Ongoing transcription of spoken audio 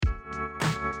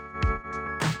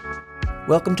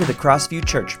Welcome to the Crossview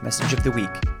Church Message of the Week.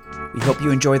 We hope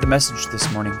you enjoy the message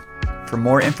this morning. For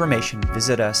more information,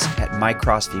 visit us at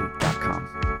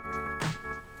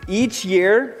mycrossview.com. Each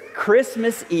year,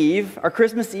 Christmas Eve, our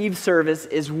Christmas Eve service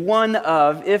is one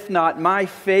of, if not my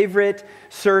favorite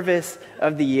service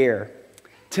of the year.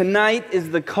 Tonight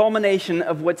is the culmination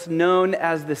of what's known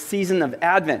as the season of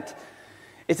Advent.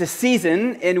 It's a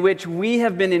season in which we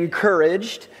have been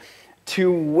encouraged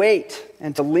to wait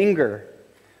and to linger,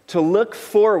 to look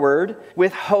forward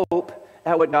with hope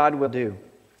at what God will do.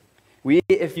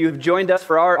 If you've joined us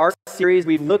for our series,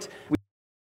 we looked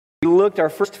our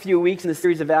first few weeks in the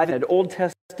series of Advent at Old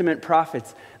Testament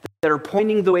prophets that are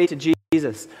pointing the way to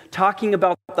Jesus, talking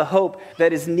about the hope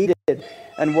that is needed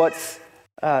and what's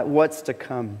to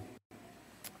come.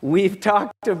 We've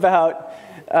talked about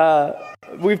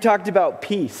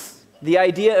peace, the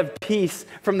idea of peace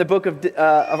from the book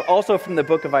also from the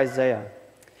book of Isaiah.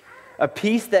 A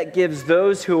peace that gives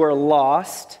those who are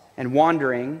lost and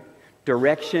wandering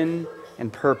direction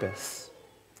and purpose.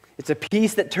 It's a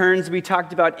peace that turns, we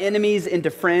talked about, enemies into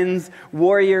friends,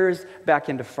 warriors back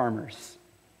into farmers.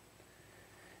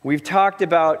 We've talked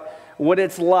about what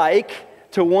it's like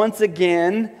to once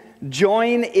again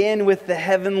join in with the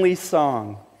heavenly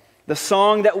song. The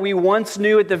song that we once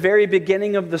knew at the very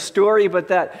beginning of the story, but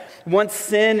that once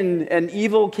sin and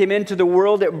evil came into the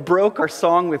world, it broke our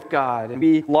song with God, and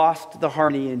we lost the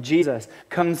harmony, and Jesus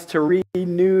comes to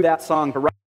renew that song, to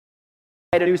write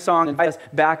a new song, and invite us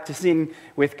back to sing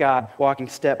with God, walking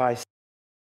step by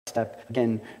step.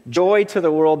 Again, joy to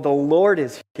the world, the Lord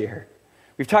is here.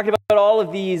 We've talked about all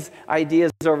of these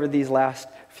ideas over these last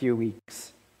few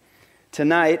weeks.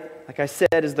 Tonight, like I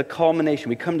said, is the culmination.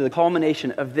 We come to the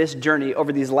culmination of this journey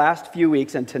over these last few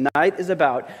weeks, and tonight is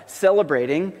about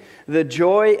celebrating the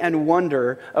joy and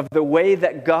wonder of the way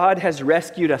that God has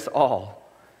rescued us all.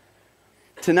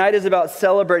 Tonight is about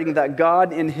celebrating that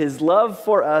God, in His love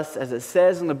for us, as it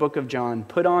says in the book of John,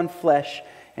 put on flesh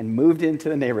and moved into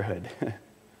the neighborhood.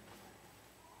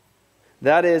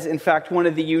 That is, in fact, one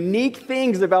of the unique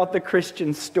things about the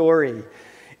Christian story.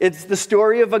 It's the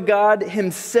story of a God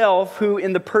Himself who,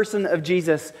 in the person of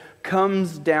Jesus,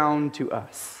 comes down to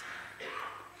us.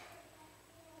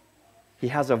 He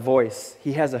has a voice.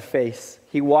 He has a face.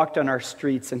 He walked on our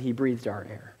streets and He breathed our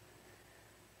air.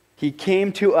 He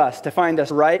came to us to find us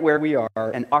right where we are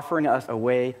and offering us a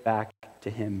way back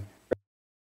to Him.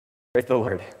 Praise the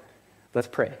Lord. Let's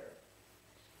pray.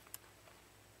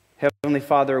 Heavenly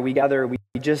Father, we gather. We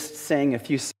just sang a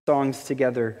few songs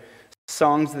together.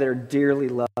 Songs that are dearly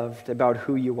loved about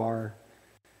who you are.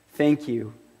 Thank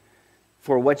you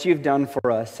for what you've done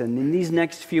for us. And in these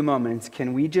next few moments,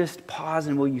 can we just pause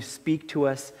and will you speak to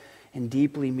us in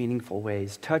deeply meaningful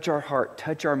ways? Touch our heart,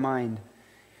 touch our mind.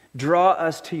 Draw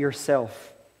us to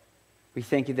yourself. We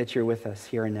thank you that you're with us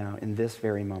here and now in this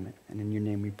very moment. And in your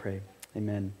name we pray.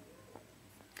 Amen.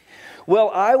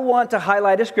 Well, I want to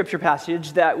highlight a scripture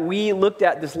passage that we looked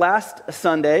at this last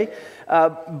Sunday,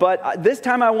 but this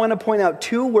time I want to point out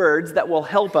two words that will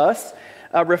help us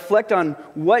reflect on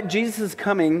what Jesus'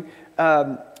 coming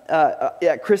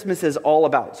at Christmas is all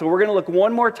about. So we're going to look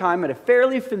one more time at a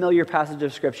fairly familiar passage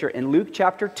of scripture in Luke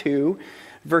chapter 2,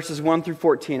 verses 1 through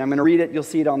 14. I'm going to read it. You'll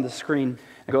see it on the screen.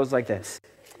 It goes like this.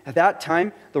 At that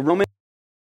time, the Roman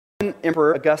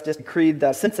Emperor Augustus decreed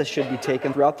that a census should be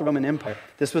taken throughout the Roman Empire.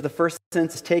 This was the first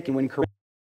census taken when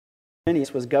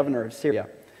Quirinius was governor of Syria.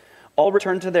 All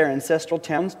returned to their ancestral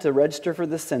towns to register for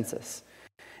the census.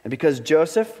 And because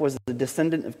Joseph was the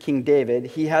descendant of King David,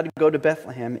 he had to go to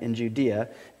Bethlehem in Judea,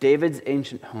 David's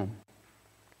ancient home.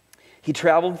 He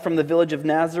traveled from the village of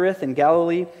Nazareth in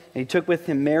Galilee, and he took with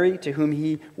him Mary, to whom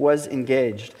he was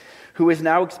engaged, who was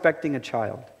now expecting a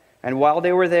child. And while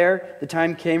they were there, the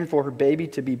time came for her baby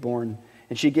to be born,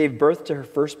 and she gave birth to her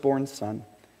firstborn son.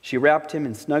 She wrapped him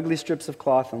in snugly strips of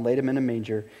cloth and laid him in a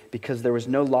manger because there was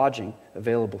no lodging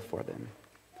available for them.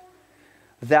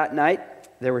 That night,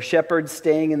 there were shepherds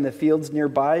staying in the fields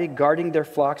nearby, guarding their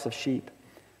flocks of sheep.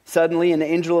 Suddenly, an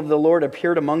angel of the Lord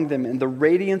appeared among them, and the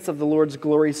radiance of the Lord's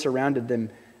glory surrounded them.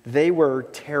 They were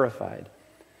terrified.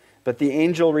 But the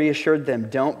angel reassured them.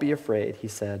 "Don't be afraid," he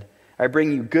said. "I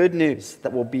bring you good news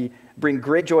that will bring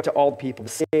great joy to all people.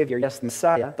 The Savior, yes, the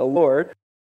Messiah, the Lord,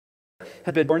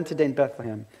 has been born today in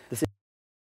Bethlehem, the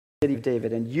city of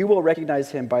David, and you will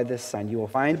recognize him by this sign. You will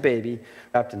find a baby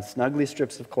wrapped in snugly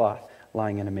strips of cloth,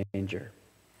 lying in a manger."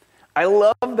 I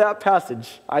love that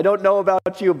passage. I don't know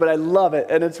about you, but I love it,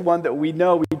 and it's one that we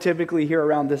know we typically hear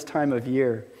around this time of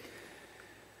year.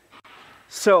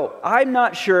 So I'm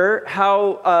not sure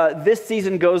how this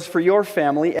season goes for your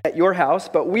family at your house,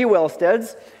 but we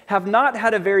Wellsteads have not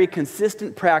had a very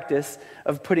consistent practice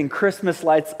of putting Christmas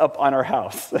lights up on our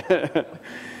house.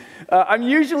 I'm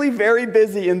usually very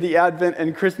busy in the Advent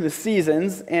and Christmas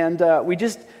seasons, and we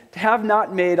just have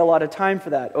not made a lot of time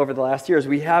for that over the last years.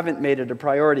 We haven't made it a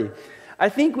priority. I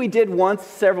think we did once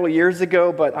several years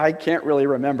ago, but I can't really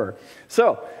remember.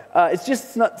 So it's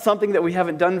just not something that we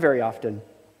haven't done very often.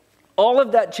 All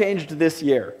of that changed this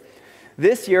year.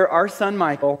 This year, our son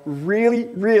Michael really,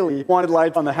 really wanted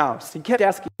lights on the house. He kept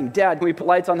asking, Dad, can we put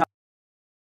lights on the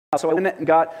house? So I went and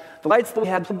got the lights that we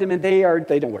had plugged in, they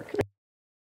don't work.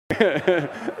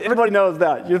 Everybody knows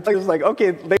that. You're just like,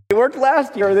 okay, they worked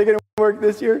last year. Are they going to work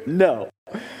this year? No.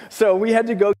 So we had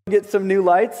to go get some new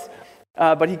lights,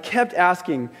 but he kept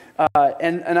asking,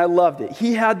 and I loved it.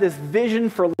 He had this vision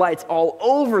for lights all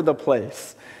over the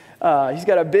place. He's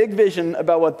got a big vision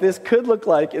about what this could look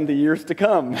like in the years to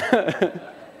come.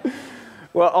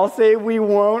 Well, I'll say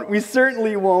we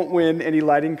certainly won't win any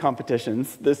lighting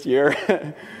competitions this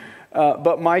year.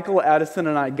 But Michael, Addison,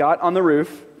 and I got on the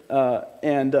roof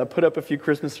and put up a few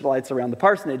Christmas lights around the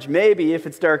parsonage. Maybe if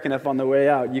it's dark enough on the way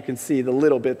out, you can see the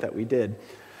little bit that we did.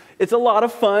 It's a lot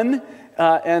of fun.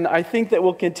 And I think that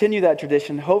we'll continue that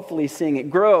tradition, hopefully seeing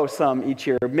it grow some each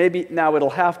year. Maybe now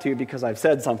it'll have to because I've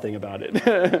said something about it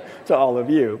to all of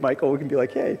you. Michael can be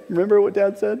like, hey, remember what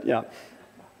Dad said? Yeah.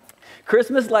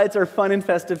 Christmas lights are a fun and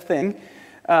festive thing.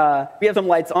 We have some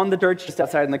lights on the church just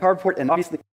outside in the carport and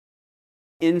obviously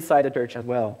inside the church as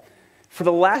well. For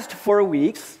the last 4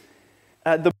 weeks,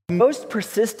 the most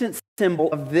persistent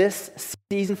symbol of this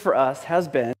season for us has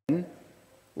been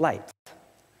light.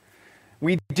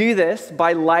 We do this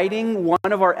by lighting one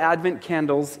of our Advent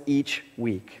candles each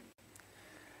week.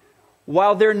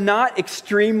 While they're not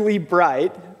extremely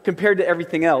bright compared to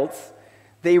everything else,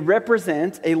 they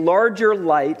represent a larger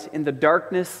light in the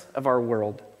darkness of our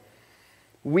world.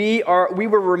 We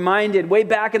were reminded way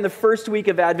back in the first week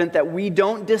of Advent that we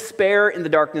don't despair in the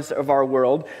darkness of our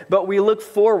world, but we look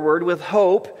forward with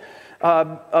hope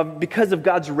because of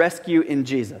God's rescue in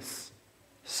Jesus.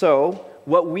 So,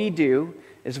 what we do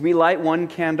is we light one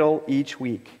candle each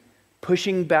week,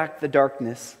 pushing back the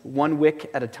darkness one wick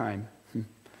at a time.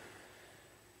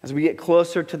 As we get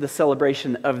closer to the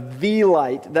celebration of the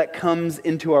light that comes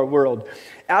into our world.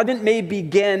 Advent may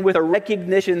begin with a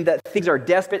recognition that things are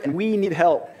desperate and we need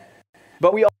help.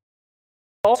 But we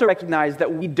also recognize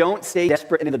that we don't stay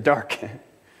desperate in the dark.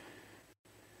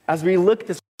 As we look at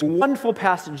this wonderful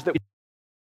passage that we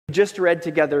just read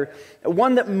together,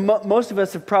 one that most of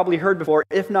us have probably heard before,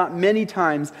 if not many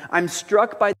times, I'm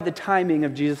struck by the timing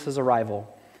of Jesus'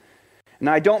 arrival. And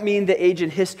I don't mean the age in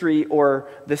history or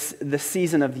the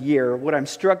season of the year. What I'm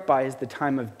struck by is the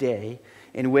time of day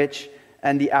in which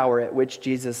and the hour at which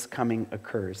Jesus' coming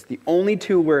occurs. The only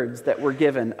two words that were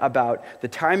given about the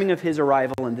timing of his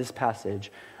arrival in this passage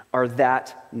are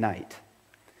that night.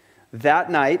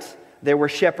 That night, there were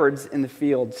shepherds in the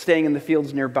field, staying in the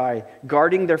fields nearby,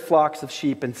 guarding their flocks of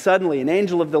sheep. And suddenly an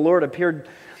angel of the Lord appeared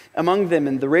among them,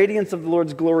 and the radiance of the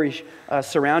Lord's glory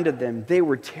surrounded them. They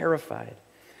were terrified.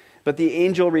 But the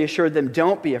angel reassured them,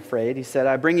 don't be afraid. He said,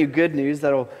 I bring you good news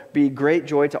that will be great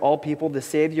joy to all people. The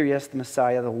Savior, yes, the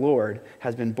Messiah, the Lord,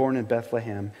 has been born in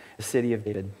Bethlehem, the city of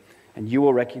David. And you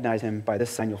will recognize him by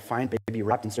this sign. You'll find baby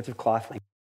wrapped in strips of cloth lying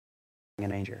in a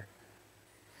manger.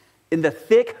 In the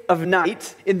thick of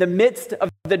night, in the midst of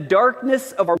the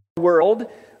darkness of our world,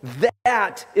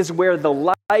 that is where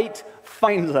the light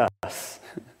finds us.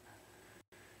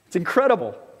 It's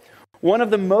incredible. One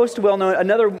of the most well-known,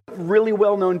 another really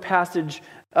well-known passage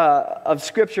of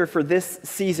Scripture for this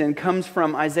season comes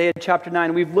from Isaiah chapter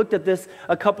 9. We've looked at this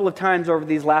a couple of times over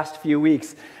these last few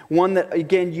weeks. One that,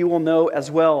 again, you will know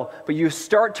as well. But you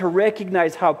start to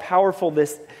recognize how powerful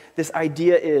this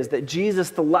idea is, that Jesus,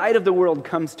 the light of the world,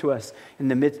 comes to us in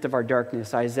the midst of our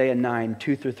darkness. Isaiah 9,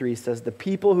 2-3 says, the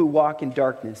people who walk in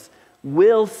darkness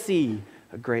will see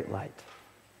a great light.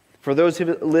 For those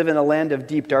who live in a land of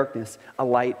deep darkness, a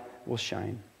light will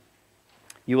shine.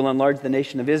 You will enlarge the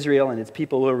nation of Israel, and its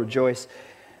people will rejoice.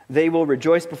 They will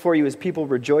rejoice before you as people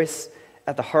rejoice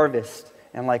at the harvest,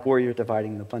 and like warriors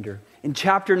dividing the plunder. In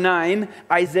chapter 9,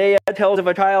 Isaiah tells of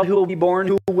a child who will be born,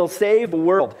 who will save the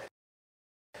world.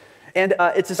 And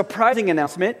it's a surprising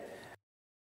announcement.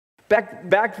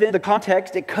 Back then, the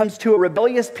context, it comes to a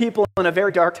rebellious people in a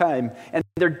very dark time, and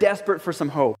they're desperate for some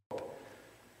hope.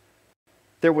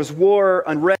 There was war,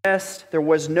 unrest, there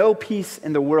was no peace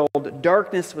in the world,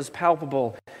 darkness was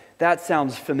palpable. That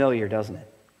sounds familiar, doesn't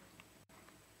it?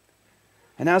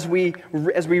 And as we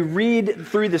read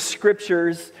through the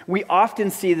Scriptures, we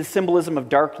often see the symbolism of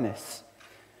darkness.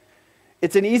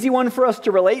 It's an easy one for us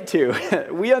to relate to.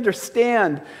 We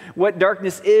understand what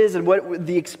darkness is and what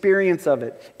the experience of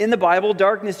it. In the Bible,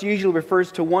 darkness usually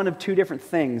refers to one of two different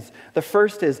things. The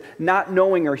first is not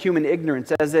knowing or human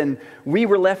ignorance, as in we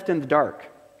were left in the dark.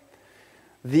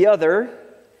 The other,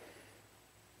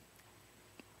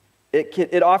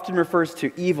 it often refers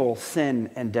to evil,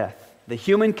 sin, and death. The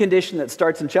human condition that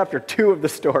starts in chapter 2 of the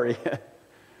story.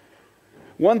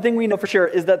 One thing we know for sure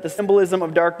is that the symbolism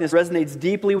of darkness resonates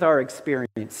deeply with our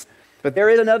experience. But there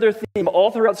is another theme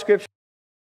all throughout Scripture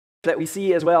that we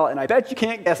see as well, and I bet you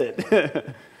can't guess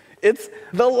it. It's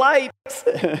the light.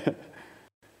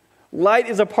 Light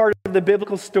is a part of the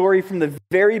biblical story from the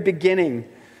very beginning.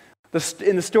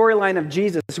 In the storyline of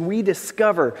Jesus, we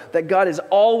discover that God is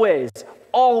always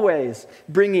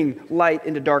bringing light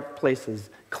into dark places,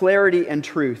 clarity and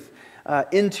truth.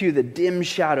 Into the dim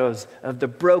shadows of the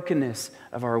brokenness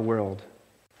of our world.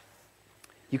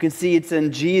 You can see it's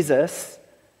in Jesus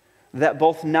that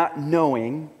both not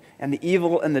knowing and the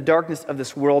evil and the darkness of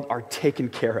this world are taken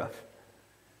care of.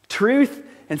 Truth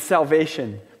and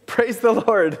salvation. Praise the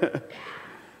Lord.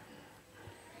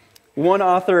 One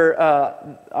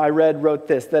author I read wrote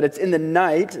this, that it's in the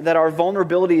night that our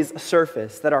vulnerabilities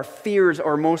surface, that our fears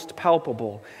are most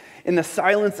palpable. In the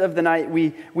silence of the night,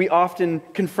 we often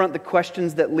confront the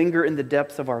questions that linger in the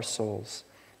depths of our souls.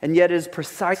 And yet it is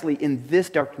precisely in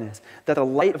this darkness that the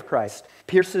light of Christ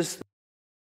pierces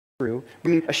through,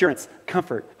 bringing assurance,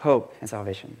 comfort, hope, and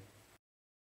salvation.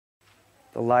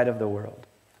 The light of the world.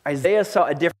 Isaiah saw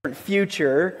a different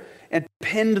future and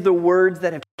penned the words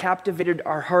that have captivated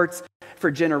our hearts for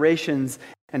generations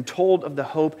and told of the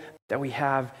hope that we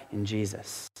have in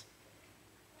Jesus.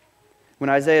 When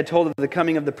Isaiah told of the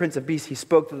coming of the Prince of Peace, he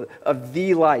spoke of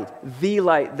the light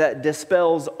that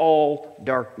dispels all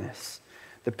darkness.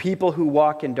 The people who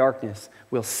walk in darkness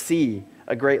will see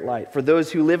a great light. For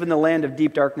those who live in the land of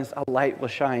deep darkness, a light will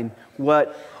shine.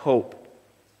 What hope!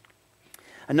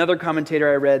 Another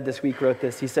commentator I read this week wrote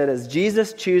this. He said, as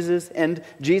Jesus chooses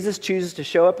to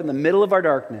show up in the middle of our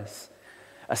darkness,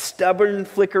 a stubborn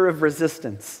flicker of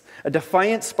resistance, a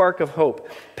defiant spark of hope,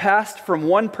 passed from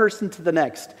one person to the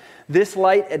next. This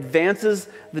light advances,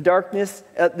 and the darkness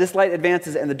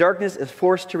is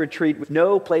forced to retreat with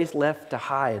no place left to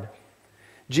hide.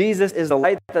 Jesus is the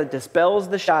light that dispels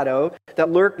the shadow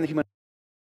that lurks in the human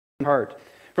heart.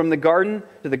 From the garden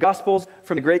to the Gospels,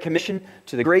 from the Great Commission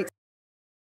to the great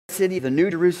city, the New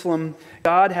Jerusalem,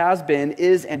 God has been,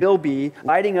 is, and will be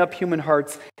lighting up human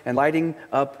hearts and lighting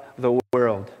up the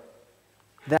world.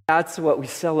 That's what we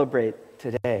celebrate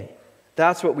today.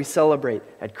 That's what we celebrate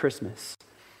at Christmas.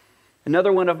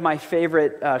 Another one of my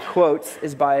favorite quotes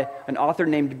is by an author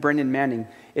named Brennan Manning.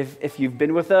 If you've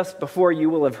been with us before, you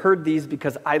will have heard these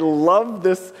because I love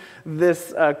this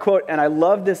quote and I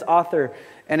love this author.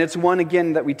 And it's one,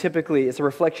 again, that it's a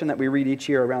reflection that we read each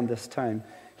year around this time.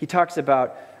 He talks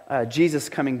about Jesus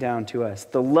coming down to us.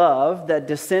 The love that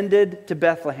descended to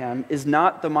Bethlehem is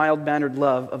not the mild-mannered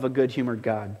love of a good-humored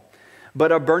God,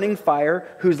 but a burning fire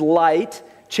whose light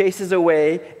chases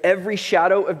away every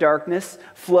shadow of darkness,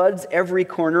 floods every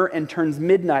corner, and turns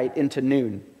midnight into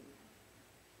noon.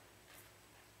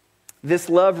 This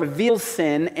love reveals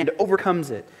sin and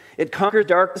overcomes it. It conquers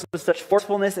darkness with such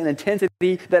forcefulness and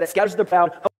intensity that it scatters the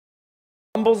proud,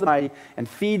 humbles the mighty, and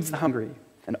feeds the hungry.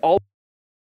 And all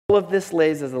of this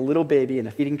lays as a little baby in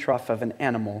a feeding trough of an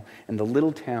animal in the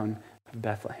little town of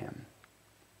Bethlehem.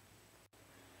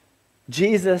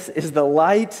 Jesus is the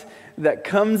light that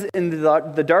comes into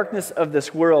the darkness of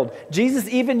this world. Jesus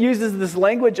even uses this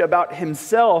language about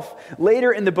himself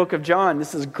later in the book of John.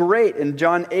 This is great. In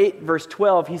John 8, verse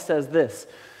 12, he says this.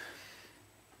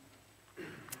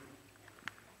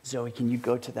 Zoe, can you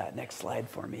go to that next slide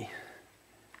for me?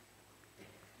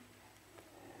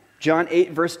 John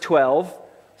 8, verse 12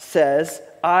 says,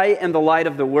 I am the light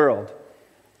of the world.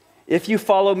 If you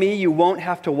follow me, you won't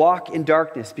have to walk in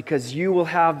darkness because you will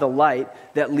have the light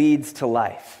that leads to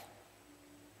life.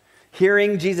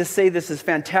 Hearing Jesus say this is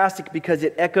fantastic because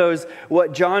it echoes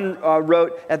what John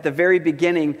wrote at the very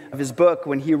beginning of his book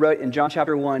when he wrote in John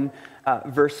chapter 1,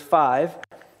 verse 5,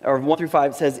 or 1 through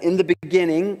 5, it says, in the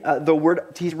beginning, the Word,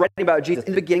 he's writing about Jesus,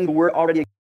 in the beginning the Word already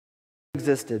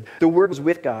existed. The Word was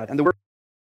with God, and the Word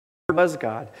was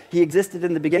God. He existed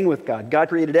in the beginning with God. God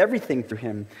created everything through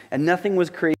him, and nothing was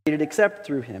created except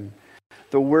through him.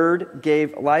 The Word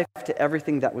gave life to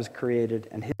everything that was created,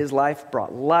 and his life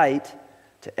brought light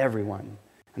to everyone.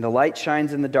 And the light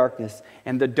shines in the darkness,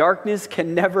 and the darkness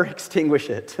can never extinguish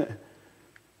it.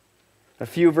 A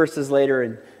few verses later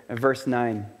in verse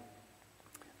 9,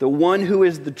 the one who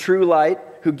is the true light,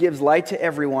 who gives light to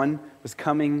everyone, was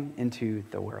coming into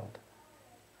the world.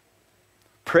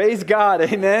 Praise God,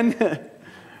 amen?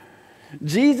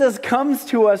 Jesus comes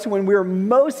to us when we're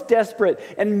most desperate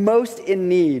and most in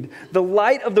need. The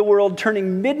light of the world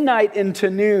turning midnight into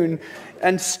noon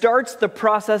and starts the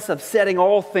process of setting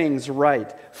all things right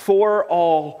for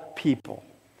all people.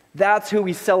 That's who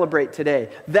we celebrate today.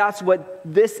 That's what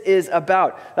this is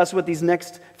about. That's what these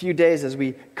next few days as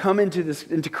we come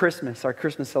into Christmas, our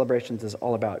Christmas celebrations is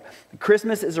all about.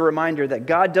 Christmas is a reminder that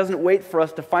God doesn't wait for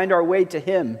us to find our way to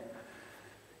Him.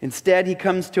 Instead, He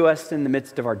comes to us in the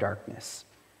midst of our darkness.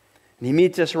 And He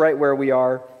meets us right where we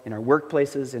are, in our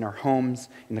workplaces, in our homes,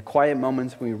 in the quiet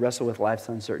moments when we wrestle with life's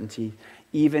uncertainty,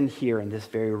 even here in this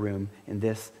very room, in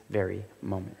this very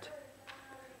moment.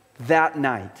 That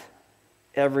night,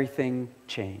 everything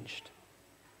changed.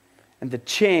 And the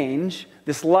change,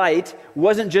 this light,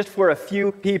 wasn't just for a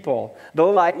few people. The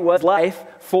light was life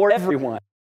for everyone.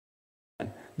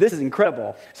 This is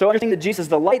incredible. So understanding that Jesus,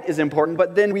 the light, is important,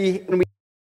 but then when we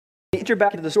enter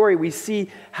back into the story, we see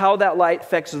how that light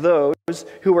affects those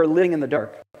who are living in the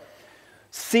dark.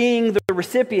 Seeing the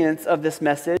recipients of this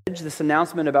message, this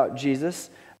announcement about Jesus,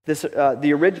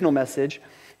 the original message,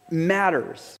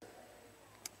 matters.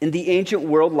 In the ancient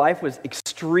world, life was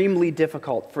extremely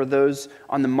difficult for those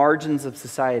on the margins of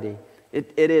society.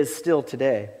 It is still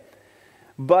today.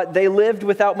 But they lived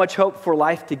without much hope for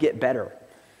life to get better.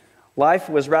 Life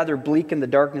was rather bleak in the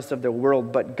darkness of the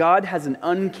world, but God has an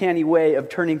uncanny way of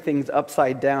turning things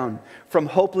upside down. From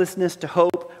hopelessness to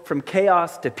hope, from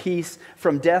chaos to peace,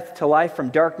 from death to life, from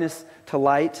darkness to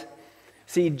light.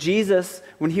 See, Jesus,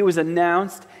 when He was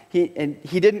announced, He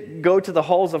didn't go to the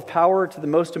halls of power, to the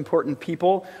most important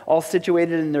people, all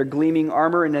situated in their gleaming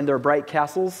armor and in their bright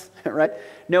castles, right?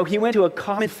 No, He went to a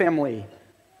common family.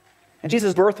 And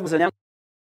Jesus' birth was announced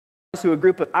to a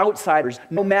group of outsiders,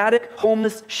 nomadic,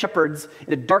 homeless shepherds in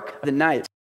the dark of the night.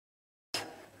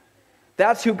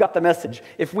 That's who got the message.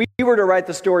 If we were to write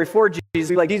the story for Jesus, we'd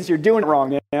be like, Jesus, you're doing it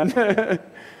wrong, man.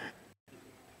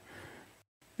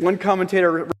 One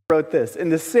commentator wrote this: in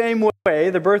the same way,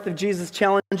 the birth of Jesus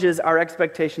challenges our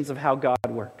expectations of how God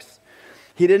works.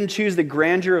 He didn't choose the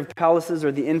grandeur of palaces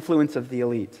or the influence of the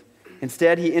elite.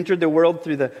 Instead, He entered the world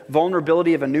through the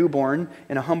vulnerability of a newborn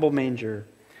in a humble manger.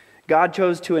 God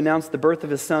chose to announce the birth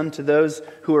of His Son to those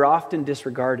who are often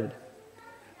disregarded.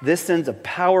 This sends a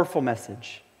powerful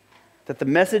message that the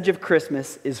message of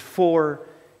Christmas is for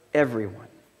everyone,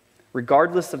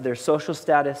 regardless of their social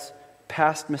status,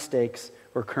 past mistakes,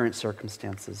 or current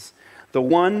circumstances. The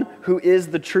one who is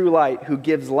the true light, who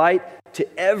gives light to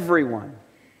everyone,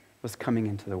 was coming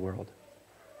into the world.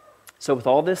 So with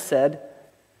all this said,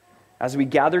 as we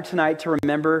gather tonight to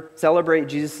remember, celebrate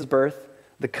Jesus' birth,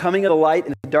 the coming of the light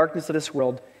in the darkness of this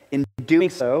world, in doing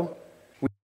so,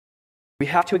 we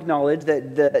have to acknowledge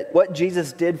that what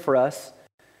Jesus did for us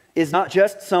is not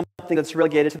just something that's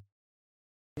relegated to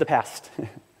the past.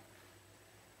 It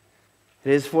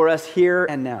is for us here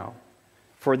and now,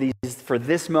 for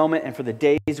this moment and for the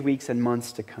days, weeks, and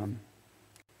months to come.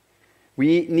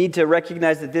 We need to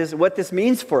recognize that what this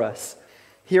means for us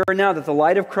here and now, that the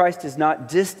light of Christ is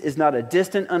not a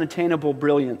distant, unattainable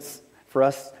brilliance for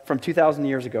us from 2,000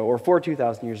 years ago or for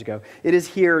 2,000 years ago. It is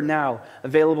here now,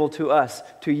 available to us,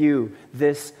 to you,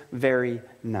 this very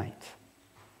night.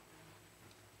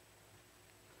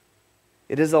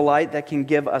 It is a light that can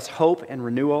give us hope and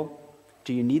renewal.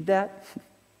 Do you need that?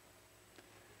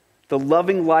 The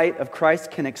loving light of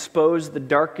Christ can expose the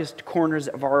darkest corners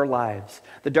of our lives,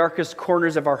 the darkest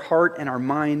corners of our heart and our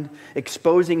mind,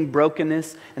 exposing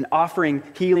brokenness and offering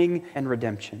healing and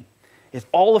redemption. It's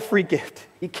all a free gift.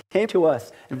 He came to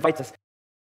us, invites us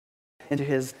into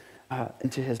His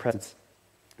presence.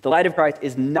 The light of Christ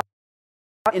is not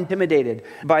intimidated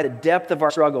by the depth of our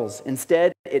struggles.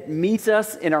 Instead, it meets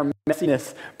us in our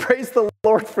messiness. Praise the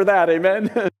Lord for that,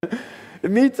 amen? It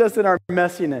meets us in our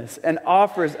messiness and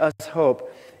offers us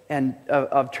hope and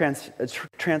of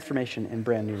transformation and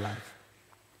brand new life.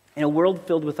 In a world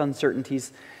filled with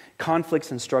uncertainties, conflicts,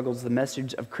 and struggles, the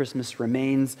message of Christmas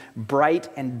remains bright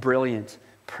and brilliant.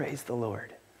 Praise the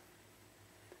Lord.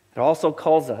 It also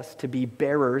calls us to be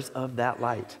bearers of that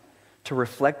light, to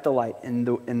reflect the light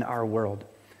in our world,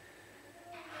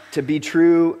 to be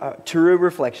true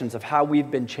reflections of how we've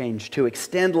been changed, to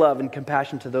extend love and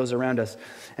compassion to those around us,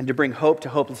 and to bring hope to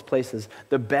hopeless places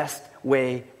the best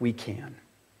way we can.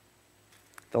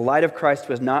 The light of Christ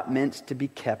was not meant to be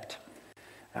kept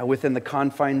within the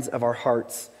confines of our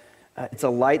hearts. It's a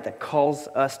light that calls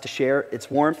us to share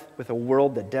its warmth with a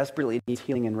world that desperately needs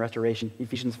healing and restoration.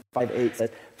 Ephesians 5:8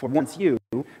 says, "For once you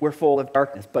were full of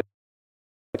darkness, but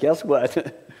guess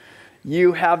what?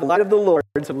 You have the light of the Lord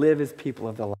to live as people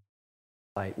of the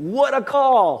light." What a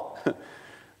call!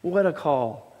 What a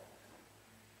call.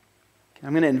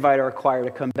 I'm going to invite our choir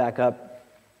to come back up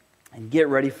and get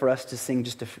ready for us to sing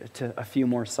just a few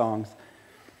more songs.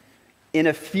 In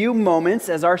a few moments,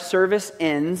 as our service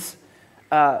ends,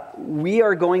 we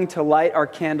are going to light our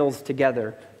candles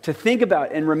together to think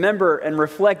about and remember and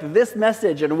reflect this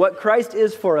message and what Christ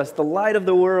is for us, the light of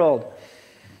the world,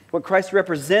 what Christ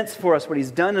represents for us, what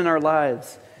he's done in our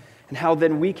lives, and how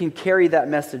then we can carry that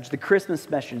message, the Christmas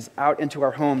message, out into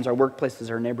our homes, our workplaces,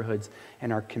 our neighborhoods,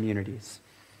 and our communities.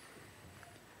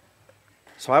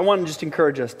 So I want to just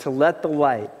encourage us to let the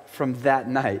light from that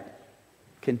night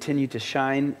continue to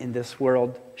shine in this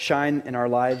world, shine in our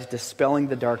lives, dispelling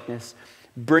the darkness,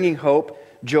 bringing hope,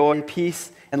 joy,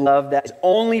 peace, and love that is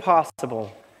only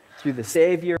possible through the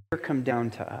Savior come down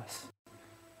to us.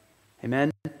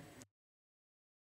 Amen.